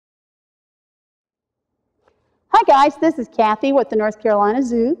Hi guys, this is Kathy with the North Carolina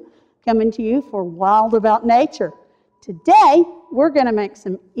Zoo, coming to you for Wild About Nature. Today, we're going to make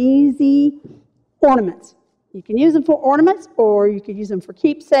some easy ornaments. You can use them for ornaments or you could use them for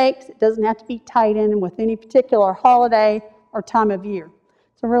keepsakes. It doesn't have to be tied in with any particular holiday or time of year.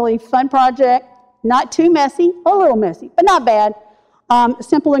 It's a really fun project, not too messy, a little messy, but not bad.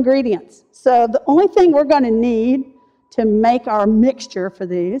 Simple ingredients. So the only thing we're going to need to make our mixture for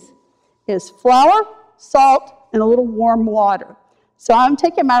these is flour, salt, and a little warm water. So I'm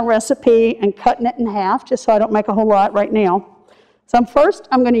taking my recipe and cutting it in half just so I don't make a whole lot right now. So first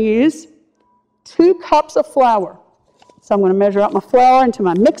I'm going to use 2 cups of flour. So I'm going to measure out my flour into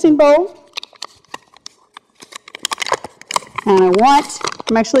my mixing bowl. And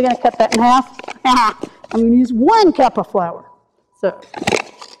I'm actually going to cut that in half. I'm going to use 1 cup of flour. So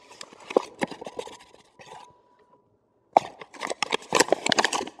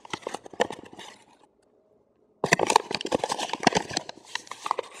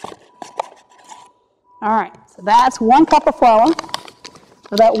all right, so that's 1 cup of flour.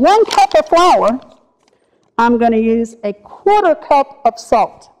 For that 1 cup of flour, I'm going to use a 1/4 cup of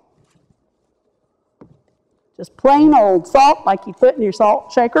salt. Just plain old salt like you put in your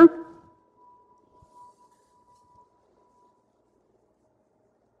salt shaker.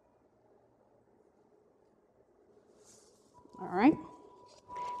 All right.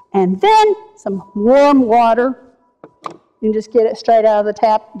 And then some warm water. You can just get it straight out of the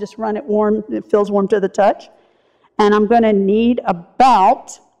tap, just run it warm, it feels warm to the touch. And I'm going to need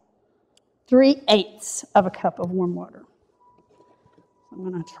about 3/8 of a cup of warm water. I'm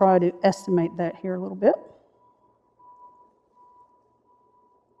going to try to estimate that here a little bit.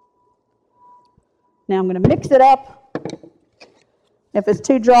 Now I'm going to mix it up. If it's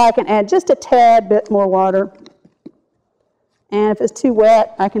too dry, I can add just a tad bit more water. And if it's too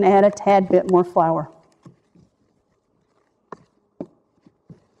wet, I can add a tad bit more flour.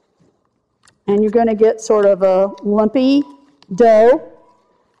 And you're going to get sort of a lumpy dough.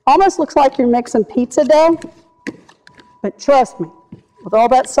 Almost looks like you're mixing pizza dough. But trust me, with all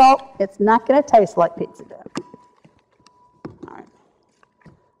that salt, it's not going to taste like pizza dough. All right. I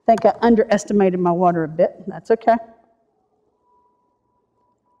think I underestimated my water a bit. That's okay. A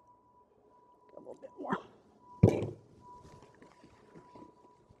little bit more.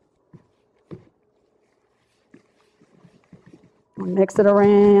 Mix it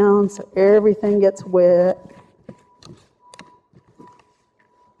around so everything gets wet.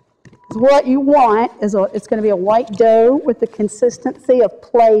 Because what you want is it's going to be a white dough with the consistency of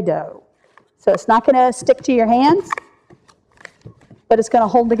Play-Doh. So it's not going to stick to your hands, but it's going to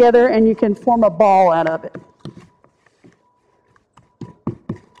hold together and you can form a ball out of it.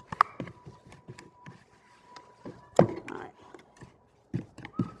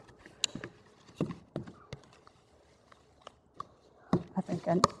 I think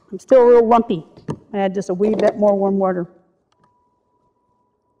I'm still a little lumpy. I add just a wee bit more warm water.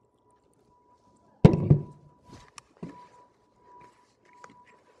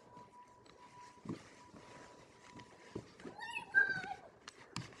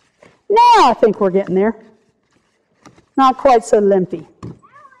 Now I think we're getting there. Not quite so lumpy.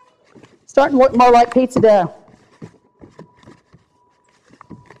 Starting to look more like pizza dough.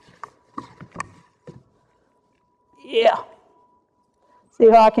 Yeah. See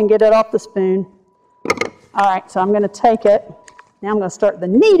how I can get it off the spoon. All right, so I'm going to take it. Now I'm going to start the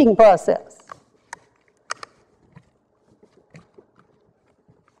kneading process.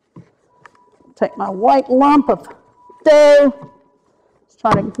 Take my white lump of dough. Just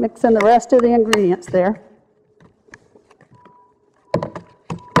trying to mix in the rest of the ingredients there.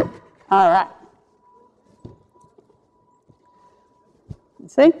 All right.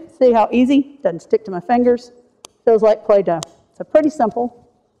 See how easy? Doesn't stick to my fingers. Feels like Play-Doh. So pretty simple.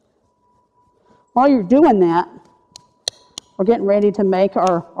 While you're doing that, we're getting ready to make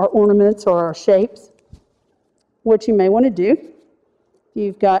our ornaments or our shapes. What you may want to do,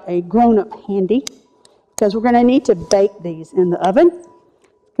 you've got a grown-up handy, because we're going to need to bake these in the oven.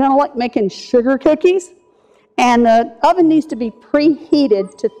 Kind of like making sugar cookies. And the oven needs to be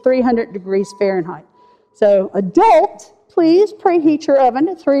preheated to 300 degrees Fahrenheit. So adults, please preheat your oven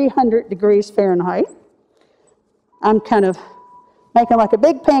to 300 degrees Fahrenheit. I'm kind of making like a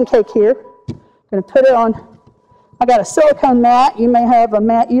big pancake here. I'm going to put it on, I got a silicone mat. You may have a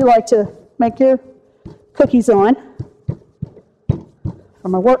mat you like to make your cookies on for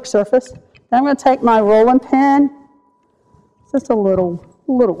my work surface. Then I'm going to take my rolling pin. It's just a little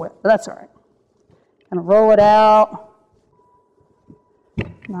wet, but that's all right. Kind of roll it out.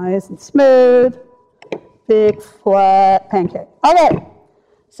 Nice and smooth. Big, flat pancake. Okay,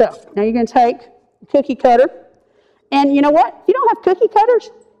 so now you're going to take a cookie cutter. And you know what? If you don't have cookie cutters,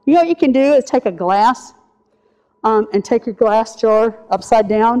 you know what you can do is take a glass and take your glass jar upside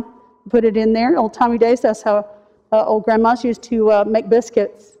down, put it in there. Old Tommy days, that's how old grandmas used to make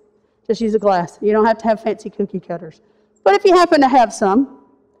biscuits. Just use a glass. You don't have to have fancy cookie cutters. But if you happen to have some,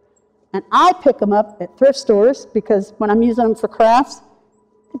 and I pick them up at thrift stores because when I'm using them for crafts,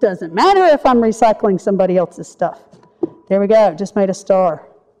 it doesn't matter if I'm recycling somebody else's stuff. There we go, just made a star.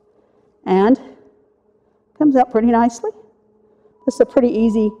 And comes out pretty nicely. This is a pretty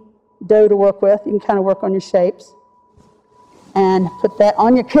easy dough to work with. You can kind of work on your shapes. And put that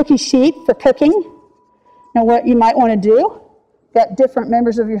on your cookie sheet for cooking. Now what you might want to do, got different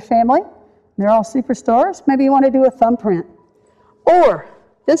members of your family, they're all superstars, maybe you want to do a thumbprint. Or,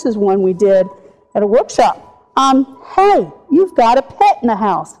 this is one we did at a workshop. Hey, you've got a pet in the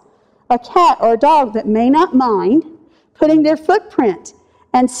house, a cat or a dog that may not mind putting their footprint.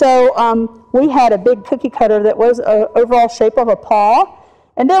 And so we had a big cookie cutter that was an overall shape of a paw.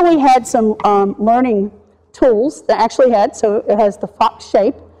 And then we had some learning tools that actually had, so it has the fox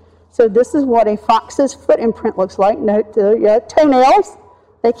shape. So this is what a fox's foot imprint looks like. Note the toenails,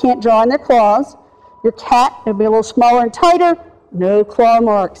 they can't draw in their claws. Your cat, it'll be a little smaller and tighter, no claw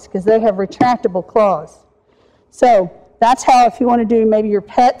marks because they have retractable claws. So that's how, if you want to do maybe your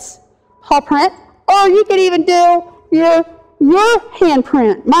pet's paw print, or you could even do your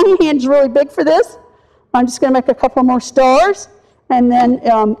handprint. My hand's really big for this. I'm just going to make a couple more stars. And then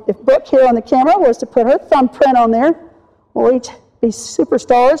if Brooke here on the camera was to put her thumbprint on there, we'll each be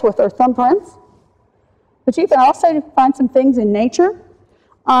superstars with our thumbprints. But you can also find some things in nature,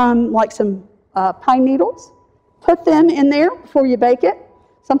 like some pine needles. Put them in there before you bake it.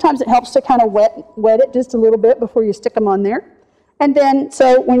 Sometimes it helps to kind of wet it just a little bit before you stick them on there. And then,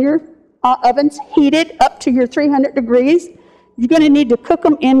 so when your oven's heated up to your 300 degrees, you're going to need to cook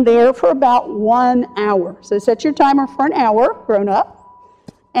them in there for about 1 hour. So set your timer for an hour, grown up.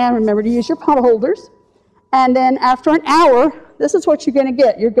 And remember to use your pot holders. And then after an hour, this is what you're going to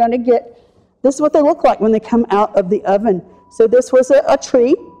get. You're going to get, this is what they look like when they come out of the oven. So this was a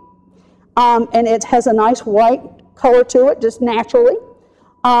tree. And it has a nice white color to it, just naturally.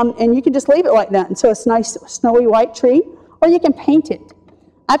 And you can just leave it like that. And so it's a nice snowy white tree. Or you can paint it.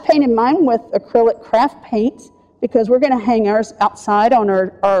 I painted mine with acrylic craft paint because we're going to hang ours outside on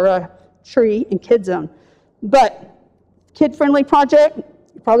our tree in Kid Zone. But kid-friendly project,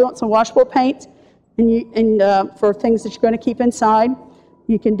 you probably want some washable paint. And for things that you're going to keep inside,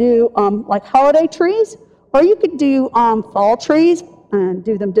 you can do like holiday trees. Or you could do fall trees and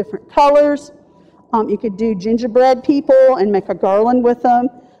do them different colors. You could do gingerbread people and make a garland with them.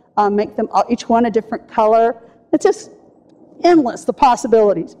 Make them each one a different color. It's just endless, the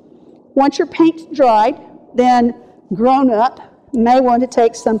possibilities. Once your paint's dried, then grown up may want to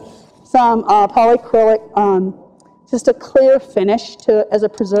take some polyacrylic, just a clear finish as a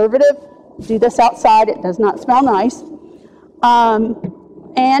preservative. Do this outside, it does not smell nice.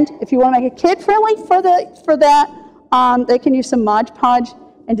 And if you want to make it kid-friendly for that, they can use some Mod Podge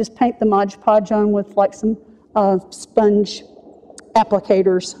and just paint the Mod Podge on with like some sponge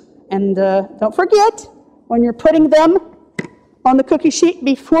applicators. And don't forget, when you're putting them on the cookie sheet,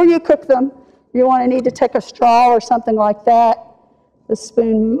 before you cook them, you want to need to take a straw or something like that. The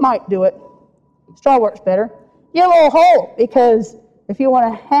spoon might do it. Straw works better. Get a little hole, because if you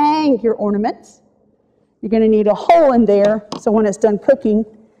want to hang your ornaments, you're going to need a hole in there, so when it's done cooking,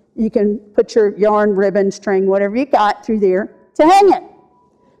 you can put your yarn, ribbon, string, whatever you got through there to hang it.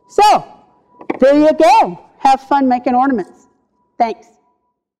 So, there you go. Have fun making ornaments. Thanks.